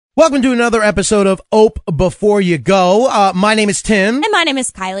Welcome to another episode of Ope Before You Go. My name is Tim. And my name is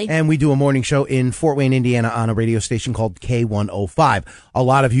Kylie. And we do a morning show in Fort Wayne, Indiana on a radio station called K105. A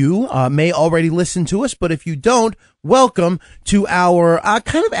lot of you may already listen to us, but if you don't, welcome to our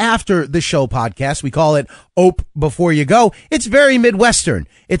kind of after the show podcast. We call it Ope Before You Go. It's very Midwestern.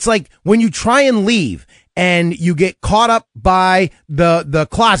 It's like when you try and leave and you get caught up by the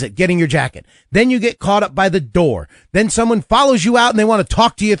closet getting your jacket. Then you get caught up by the door. Then someone follows you out and they want to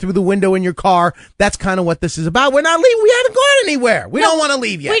talk to you through the window in your car. That's kind of what this is about. We're not leaving. We haven't gone anywhere. We don't want to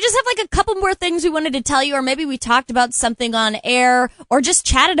leave yet. We just have like a couple more things we wanted to tell you, or maybe we talked about something on air or just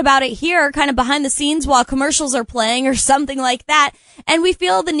chatted about it here kind of behind the scenes while commercials are playing or something like that. And we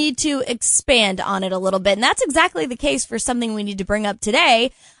feel the need to expand on it a little bit. And that's exactly the case for something we need to bring up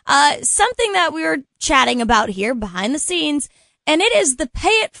today. Something that we were chatting about here behind the scenes, and it is the Pay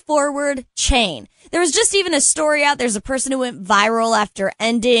It Forward chain. There was just even a story out. There's a person who went viral after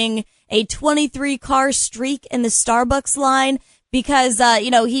ending a 23-car streak in the Starbucks line because,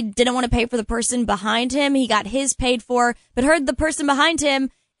 he didn't want to pay for the person behind him. He got his paid for, but heard the person behind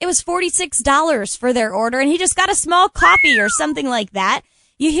him, it was $46 for their order, and he just got a small coffee or something like that.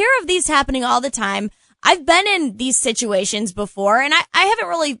 You hear of these happening all the time. I've been in these situations before, and I haven't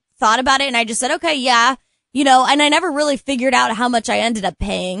really thought about it, and I just said, okay, yeah, and I never really figured out how much I ended up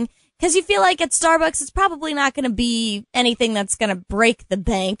paying, because you feel like at Starbucks, it's probably not going to be anything that's going to break the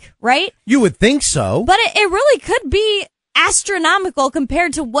bank, right? You would think so. But it really could be astronomical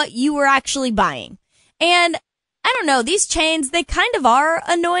compared to what you were actually buying. And I don't know, these chains, they kind of are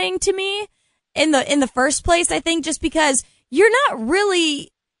annoying to me in the first place, I think, just because you're not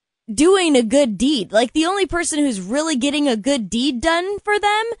really doing a good deed. Like, the only person who's really getting a good deed done for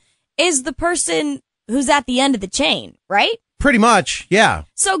them is the person who's at the end of the chain, right? Pretty much, yeah.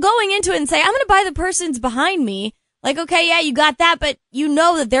 So going into it and say, I'm going to buy the person's behind me, like, okay, yeah, you got that, but you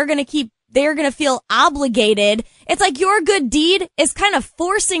know that they're going to feel obligated. It's like your good deed is kind of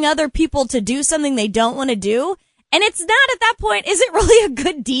forcing other people to do something they don't want to do. And it's not at that point, is it really a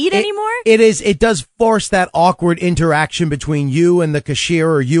good deed anymore? It is. It does force that awkward interaction between you and the cashier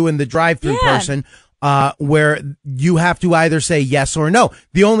or you and the drive-thru person, where you have to either say yes or no.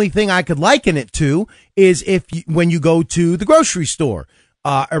 The only thing I could liken it to is when you go to the grocery store,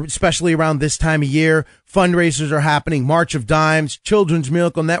 especially around this time of year, fundraisers are happening, March of Dimes, Children's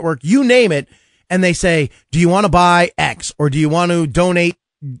Miracle Network, you name it. And they say, do you want to buy X or do you want to donate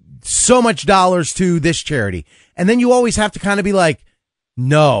so much dollars to this charity? And then you always have to kind of be like,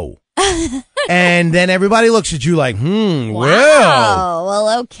 no. And then everybody looks at you like,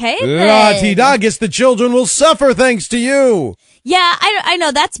 well, okay then. T-da, guess the children will suffer thanks to you. Yeah, I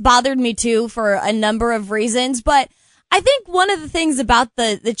know that's bothered me too for a number of reasons, but I think one of the things about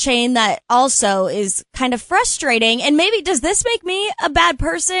the chain that also is kind of frustrating, and maybe does this make me a bad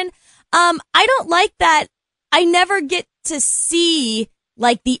person? I don't like that I never get to see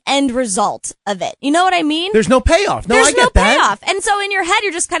like the end result of it. You know what I mean? There's no payoff. No, I get that. There's no payoff. And so in your head,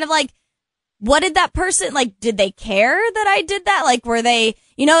 you're just kind of like, what did that person, like, did they care that I did that? Like, were they,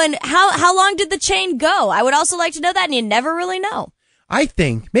 and how long did the chain go? I would also like to know that, and you never really know. I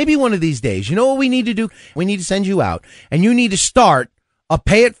think maybe one of these days, you know what we need to do? We need to send you out, and you need to start a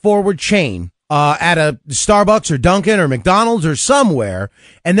Pay It Forward chain at a Starbucks or Dunkin' or McDonald's or somewhere,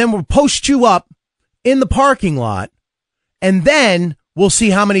 and then we'll post you up in the parking lot, and then we'll see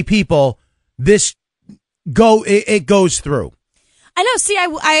how many people it goes through. I know. See,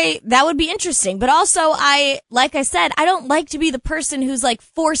 I that would be interesting, but also like I said, I don't like to be the person who's like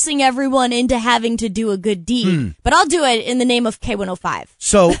forcing everyone into having to do a good deed, but I'll do it in the name of K105.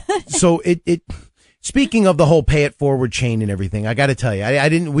 So it speaking of the whole Pay It Forward chain and everything, I got to tell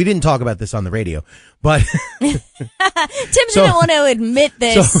you, we didn't talk about this on the radio, but Tim didn't want to admit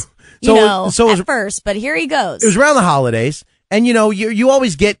this, at first, but here he goes. It was around the holidays, and you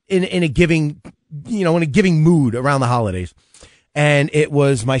always get in a giving mood around the holidays. And it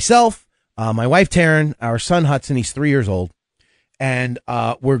was myself, my wife Taryn, our son Hudson, he's 3 years old, and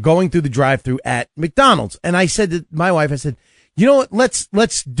we're going through the drive-thru at McDonald's. And I said to my wife, I said, you know what,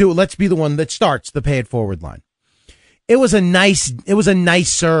 let's do it. Let's be the one that starts the Pay It Forward line. It was a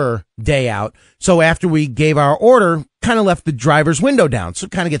nicer day out. So after we gave our order, kind of left the driver's window down, so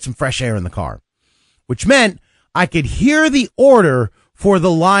kind of get some fresh air in the car, which meant I could hear the order for the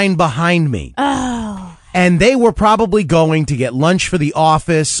line behind me. Oh. And they were probably going to get lunch for the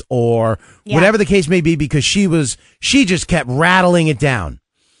office or whatever the case may be, because she just kept rattling it down.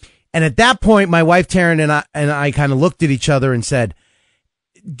 And at that point, my wife Taryn and I kind of looked at each other and said,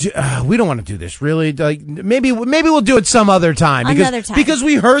 we don't want to do this, really. Like, maybe we'll do it some other time. Because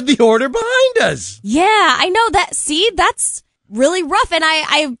we heard the order behind us. Yeah, I know that. See, that's really rough. And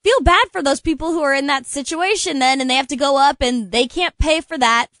I feel bad for those people who are in that situation then, and they have to go up and they can't pay for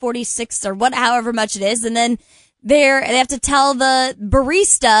that 46 or however much it is. And then they have to tell the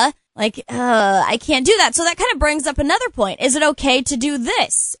barista, like, I can't do that. So that kind of brings up another point. Is it okay to do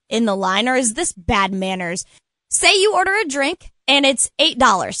this in the line, or is this bad manners? Say you order a drink and it's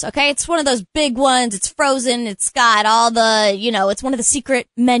 $8, okay? It's one of those big ones. It's frozen. It's got all the, it's one of the secret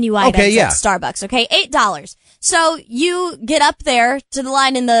menu items at Starbucks, okay? $8. So you get up there to the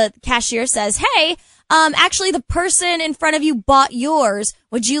line and the cashier says, hey, actually the person in front of you bought yours.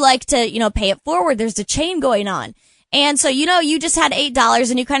 Would you like to, pay it forward? There's a chain going on. And so, you just had $8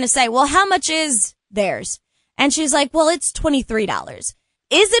 and you kind of say, well, how much is theirs? And she's like, well, it's $23.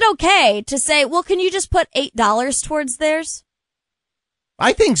 Is it okay to say, well, can you just put $8 towards theirs?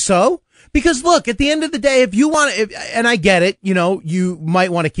 I think so. Because look, at the end of the day, if you want to, and I get it, you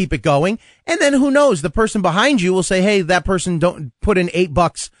might want to keep it going. And then who knows? The person behind you will say, hey, that person don't put in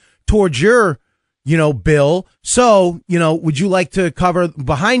 $8 towards your, bill. So, would you like to cover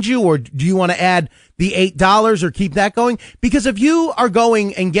behind you, or do you want to add the $8 or keep that going? Because if you are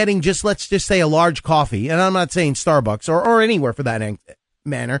going and getting let's just say a large coffee, and I'm not saying Starbucks or anywhere for that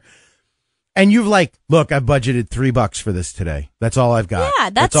manner, and you've look, I've budgeted $3 for this today. That's all I've got.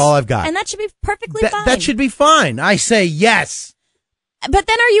 Yeah, that's all I've got. And that should be perfectly fine. That should be fine. I say yes. But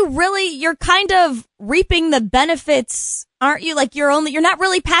then you're kind of reaping the benefits, aren't you? Like you're not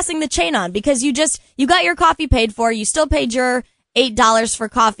really passing the chain on, because you got your coffee paid for, you still paid your $8 for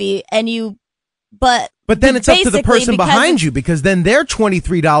coffee, but then it's up to the person behind you, because then their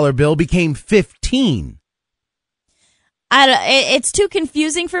 $23 bill became $15. It's too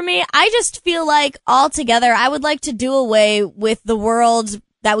confusing for me. I just feel like altogether, I would like to do away with the world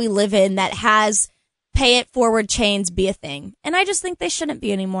that we live in that has pay it forward chains be a thing. And I just think they shouldn't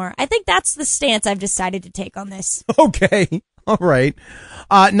be anymore. I think that's the stance I've decided to take on this. Okay. All right.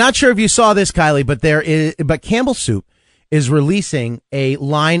 Not sure if you saw this, Kylie, but Campbell Soup is releasing a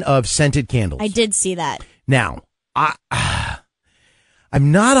line of scented candles. I did see that. Now,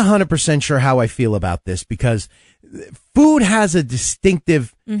 I'm not 100% sure how I feel about this, because food has a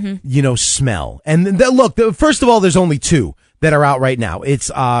distinctive, smell. And look, first of all, there's only two that are out right now.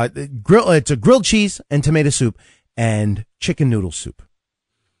 It's it's a grilled cheese and tomato soup and chicken noodle soup.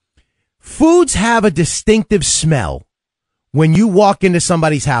 Foods have a distinctive smell when you walk into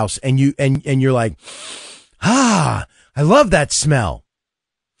somebody's house and you're like, I love that smell.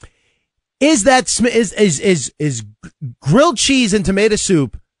 Is that is grilled cheese and tomato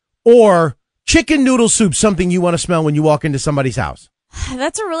soup or chicken noodle soup something you want to smell when you walk into somebody's house?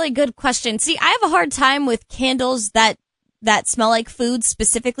 That's a really good question. See, I have a hard time with candles that smell like food,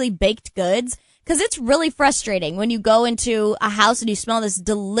 specifically baked goods, because it's really frustrating when you go into a house and you smell this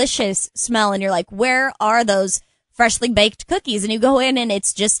delicious smell and you're like, where are those freshly baked cookies? And you go in and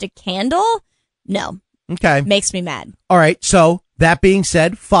it's just a candle? No. Okay. Makes me mad. All right. So that being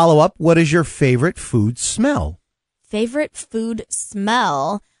said, follow up. What is your favorite food smell? Favorite food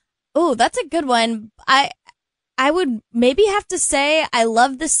smell? Oh, that's a good one. I would maybe have to say I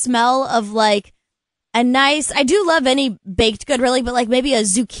love the smell of I do love any baked good really, but maybe a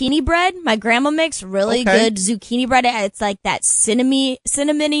zucchini bread. My grandma makes really good zucchini bread. It's like that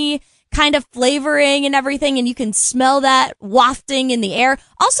cinnamony kind of flavoring and everything, and you can smell that wafting in the air.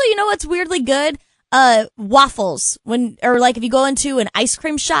 Also, you know what's weirdly good? Waffles. If you go into an ice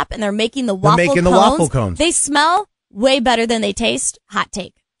cream shop and they're making the waffle cones. They smell way better than they taste. Hot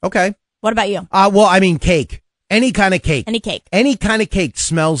take. Okay. What about you? Cake. Any kind of cake. Any cake. Any kind of cake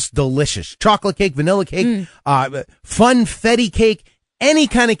smells delicious. Chocolate cake, vanilla cake, funfetti cake, any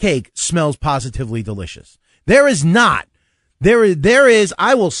kind of cake smells positively delicious. There is,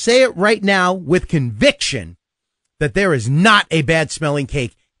 I will say it right now with conviction, that there is not a bad smelling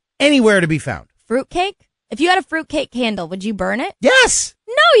cake anywhere to be found. Fruitcake? If you had a fruitcake candle, would you burn it? Yes.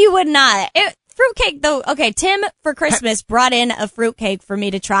 No, you would not. Fruitcake, though. Okay, Tim for Christmas brought in a fruitcake for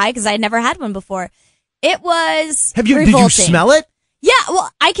me to try because I had never had one before. It was Did you smell it? Yeah, well,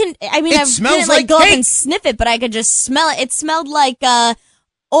 I didn't go up and sniff it, but I could just smell it. It smelled like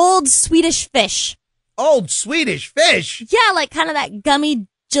old Swedish fish. Old Swedish fish? Yeah, kind of that gummy,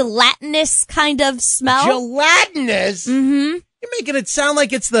 gelatinous kind of smell. Gelatinous? Mm-hmm. You're making it sound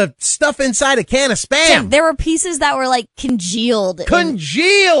like it's the stuff inside a can of Spam. Yeah, there were pieces that were congealed.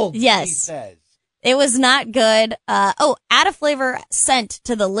 Congealed? Yes. He says. It was not good. Add a flavor scent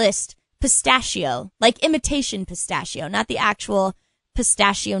to the list. Pistachio, imitation pistachio, not the actual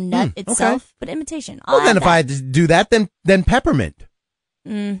pistachio nut itself, but imitation. Well, then if I had to do that, then peppermint.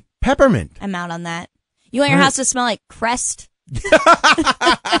 Peppermint. I'm out on that. You want your house to smell like Crest?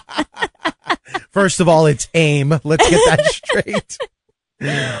 First of all, it's AIM. Let's get that straight.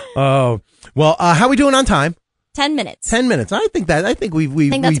 Oh, well, how are we doing on time? 10 minutes. 10 minutes. I think that's a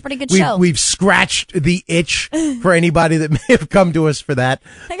pretty good show. We've scratched the itch for anybody that may have come to us for that.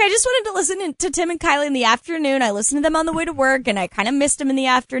 I just wanted to listen to Tim and Kylie in the afternoon. I listened to them on the way to work, and I kind of missed them in the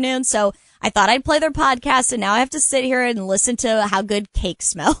afternoon. So I thought I'd play their podcast, and now I have to sit here and listen to how good cake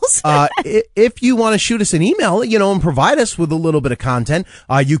smells. If you want to shoot us an email, and provide us with a little bit of content,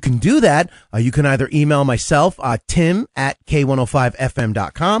 you can do that. You can either email myself, Tim at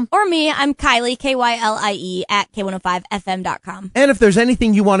K105FM.com. Or me, I'm Kylie, Kylie at K105FM.com. And if there's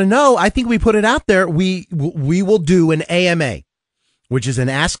anything you want to know, I think we put it out there. We will do an AMA, which is an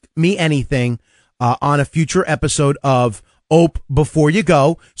Ask Me Anything, on a future episode of Ope Before You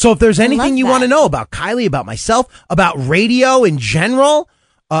Go. So if there's anything you want to know about Kylie, about myself, about radio in general,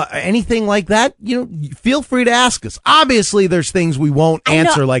 anything like that, feel free to ask us. Obviously, there's things we won't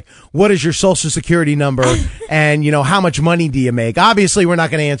answer, like what is your social security number and, how much money do you make? Obviously, we're not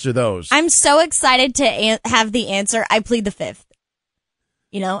going to answer those. I'm so excited to have the answer. I plead the fifth.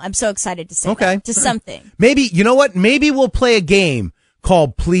 I'm so excited to say that to something. Maybe, you know what? Maybe we'll play a game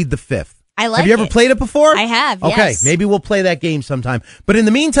called Plead the Fifth. I like it. Have you ever played it before? I have, Okay, yes. Maybe we'll play that game sometime. But in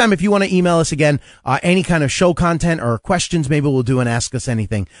the meantime, if you want to email us again, any kind of show content or questions, maybe we'll do an Ask Us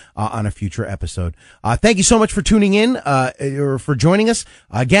Anything on a future episode. Thank you so much for tuning in or for joining us.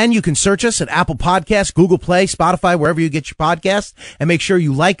 Again, you can search us at Apple Podcasts, Google Play, Spotify, wherever you get your podcasts, and make sure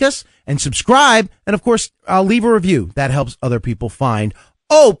you like us and subscribe. And, of course, leave a review. That helps other people find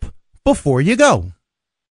Ope Before You Go.